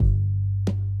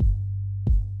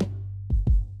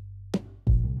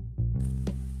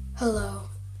Hello,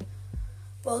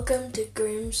 welcome to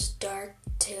Grimm's Dark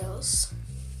Tales,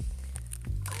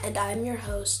 and I'm your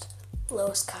host,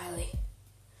 Lois Kiley.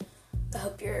 I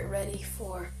hope you're ready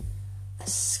for a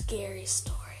scary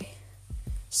story.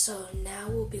 So now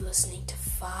we'll be listening to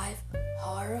 5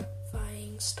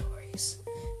 horrifying stories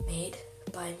made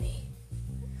by me.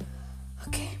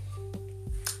 Okay,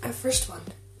 our first one,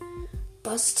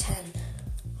 Bus 10.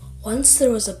 Once there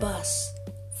was a bus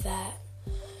that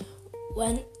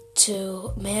went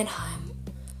to Mannheim.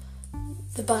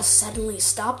 The bus suddenly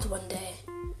stopped one day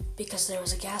because there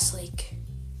was a gas leak.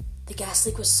 The gas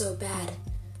leak was so bad,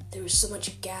 there was so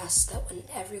much gas that went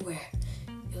everywhere.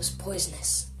 It was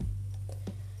poisonous.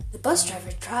 The bus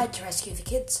driver tried to rescue the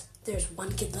kids. There was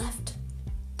one kid left.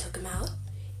 Took him out.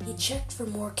 He checked for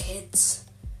more kids.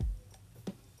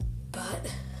 But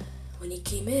when he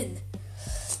came in,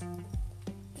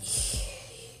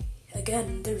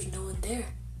 again, there was no one there.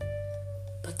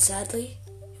 But sadly,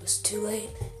 it was too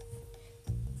late.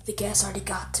 The gas already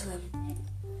got to him,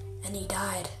 and he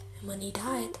died. And when he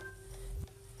died,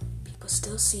 people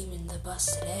still see him in the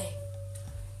bus today.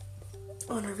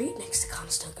 On a route next to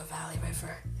Conestoga Valley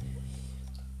River,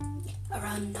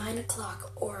 around 9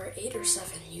 o'clock or 8 or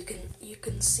 7, you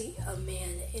can see a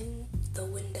man in the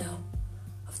window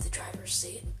of the driver's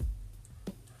seat.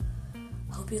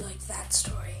 Hope you liked that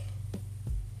story.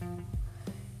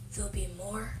 There'll be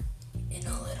more in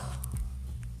a little.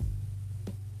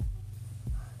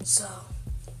 So,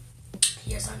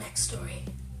 here's our next story.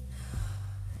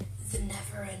 The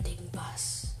never-ending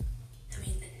bus.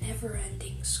 The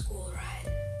never-ending school ride.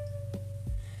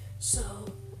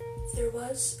 So, there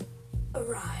was a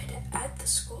ride at the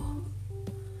school.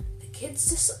 The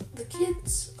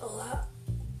kids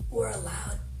were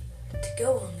allowed to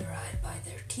go on the ride by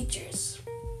their teachers.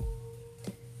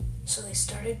 So they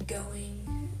started going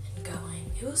and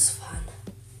going. It was fun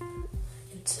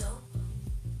until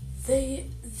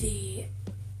the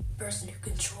person who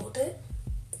controlled it,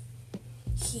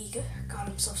 he got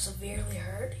himself severely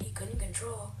hurt. He couldn't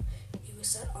control. He was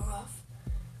set off.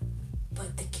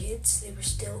 But the kids, they were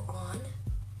still on,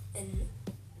 and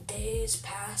days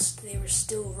passed. They were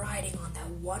still riding on that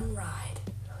one ride.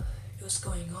 It was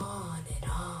going on and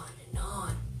on and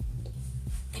on.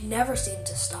 It never seemed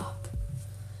to stop.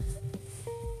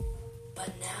 But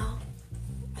now,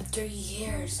 after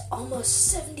years, almost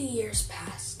 70 years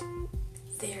passed,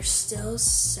 they are still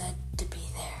said to be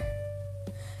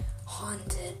there,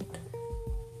 haunted,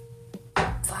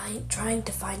 trying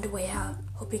to find a way out,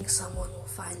 hoping someone will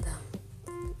find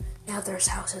them. Now there's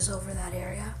houses over that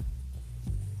area,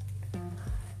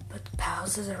 but the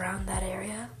houses around that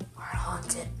area are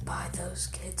haunted by those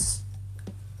kids.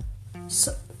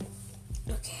 So,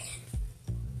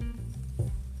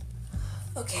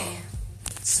 Okay,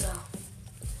 so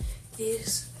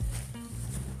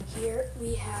here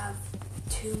we have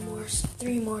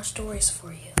 3 more stories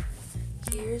for you.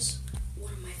 Here's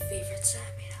one of my favorites that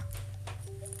I made up.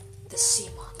 The sea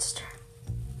monster.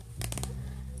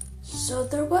 So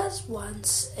there was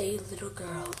once a little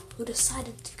girl who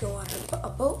decided to go on a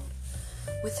boat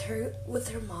with her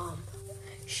mom.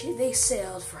 They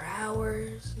sailed for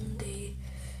hours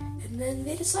and then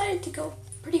they decided to go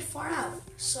pretty far out.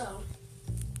 So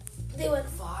they went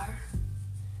far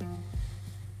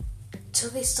till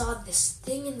they saw this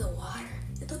thing in the water.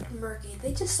 It looked murky.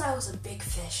 They just thought it was a big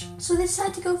fish. So they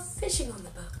decided to go fishing on the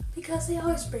boat because they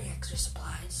always bring extra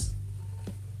supplies.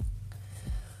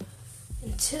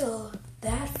 Until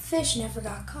that fish never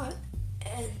got caught.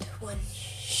 And when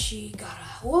she got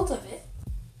a hold of it,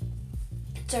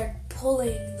 it started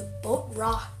pulling. The boat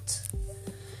rocked.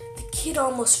 The kid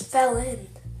almost fell in.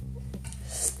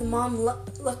 The mom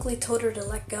luckily told her to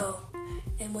let go,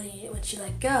 and when she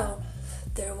let go,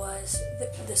 there was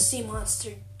the sea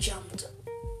monster jumped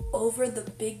over the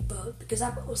big boat, because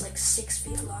that boat was like 6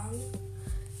 feet long,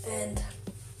 and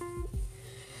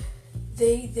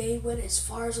they went as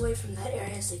far away from that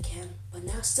area as they can. But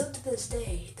now, still to this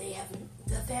day,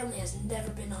 the family has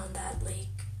never been on that lake.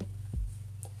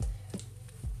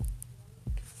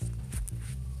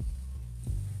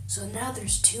 So now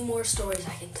there's 2 more stories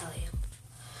I can tell you.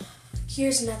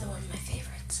 Here's another one of my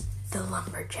favorites, the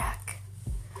lumberjack.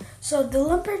 So the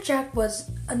lumberjack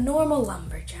was a normal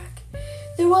lumberjack.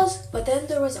 But then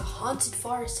there was a haunted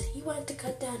forest, and he wanted to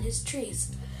cut down his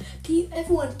trees. The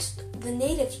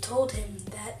natives told him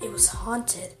that it was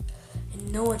haunted, and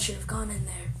no one should have gone in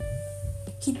there.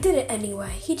 He did it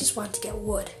anyway. He just wanted to get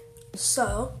wood.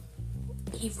 So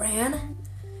he ran.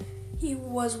 He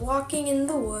was walking in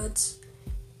the woods.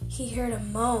 He heard a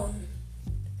moan.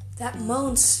 That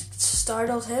moan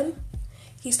startled him.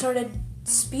 He started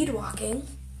speed walking.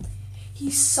 he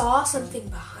saw something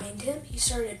behind him. He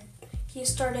started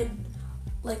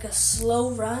like a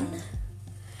slow run.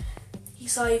 He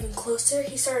saw even closer.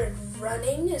 He started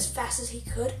running as fast as he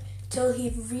could till he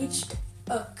reached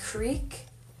a creek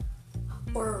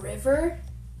or a river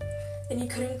and he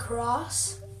couldn't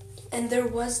cross. And there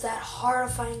was that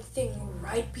horrifying thing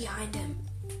right behind him.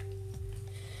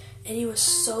 And he was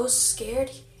so scared.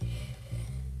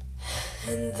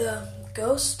 And the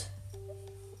ghost,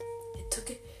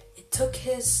 it took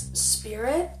his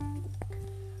spirit.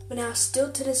 But now, still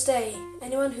to this day,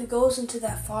 anyone who goes into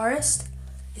that forest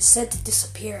is said to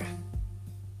disappear.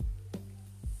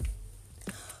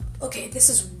 Okay, this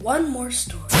is one more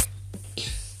story.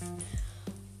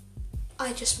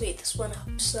 I just made this one up,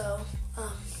 so,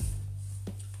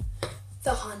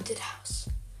 the haunted house.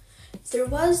 There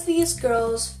was these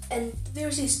girls, and there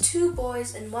was these two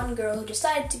boys and one girl who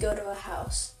decided to go to a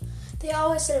house. They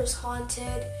always said it was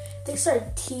haunted. They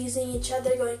started teasing each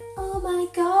other, going, "Oh my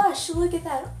gosh, look at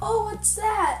that. Oh, what's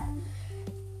that?"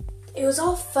 It was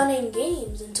all fun and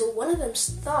games until one of them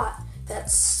thought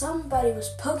that somebody was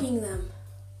poking them,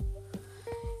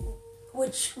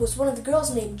 which was one of the girls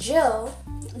named Jill.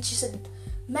 And she said,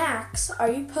 "Max,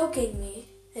 are you poking me?"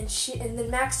 And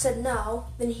then Max said no.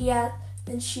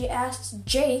 Then she asked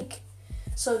Jake.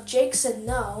 So Jake said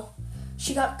no.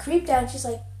 She got creeped out and she's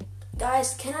like,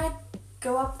 "Guys, can I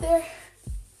go up there?"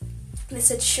 And they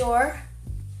said sure.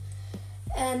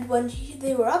 And when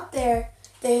they were up there,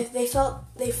 they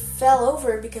fell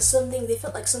over because they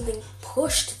felt like something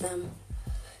pushed them.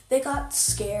 They got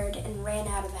scared and ran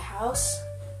out of the house.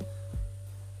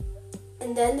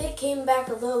 And then they came back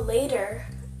a little later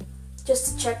just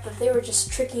to check that they were just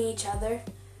tricking each other.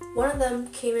 One of them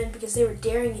came in because they were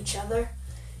daring each other,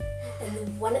 and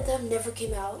then one of them never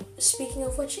came out. Speaking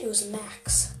of which, it was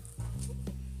Max.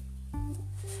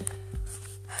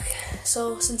 Okay,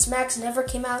 so since Max never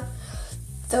came out,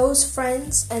 those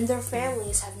friends and their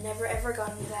families have never ever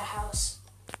gone into that house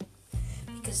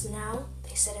because now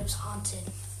they said it was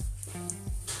haunted.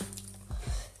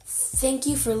 Thank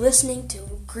you for listening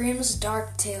to Grimm's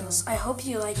Dark Tales. I hope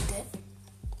you liked it.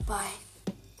 Bye.